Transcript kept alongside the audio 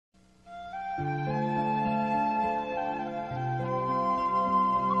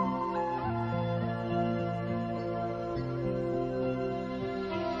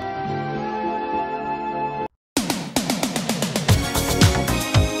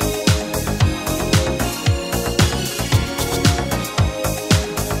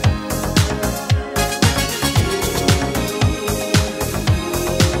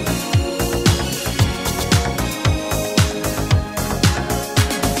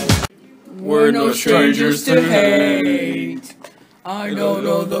We're no strangers to hate. I don't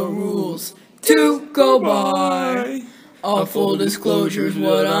know the rules to go by. All full disclosure's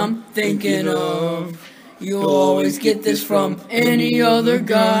what I'm thinking of. You'll always get this from any other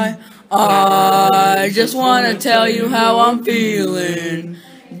guy. I just wanna tell you how I'm feeling.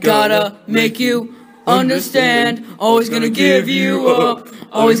 Gotta make you understand. Always gonna give you up.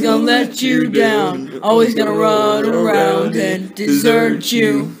 Always gonna let you down. Always gonna run around and desert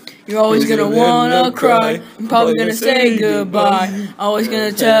you. You're always gonna wanna cry. I'm probably gonna say goodbye. Always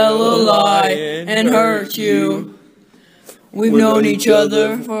gonna tell a lie and hurt you. We've known each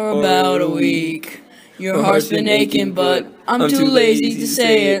other for about a week. Your heart's been aching, but I'm too lazy to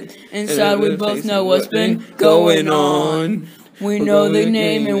say it. Inside we both know what's been going on. We know the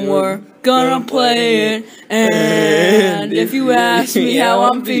name and we're gonna play it. And if you ask me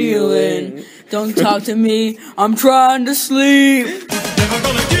how I'm feeling, don't talk to me, I'm trying to sleep. Never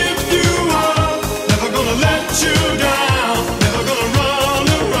gonna give you up, never gonna let you down.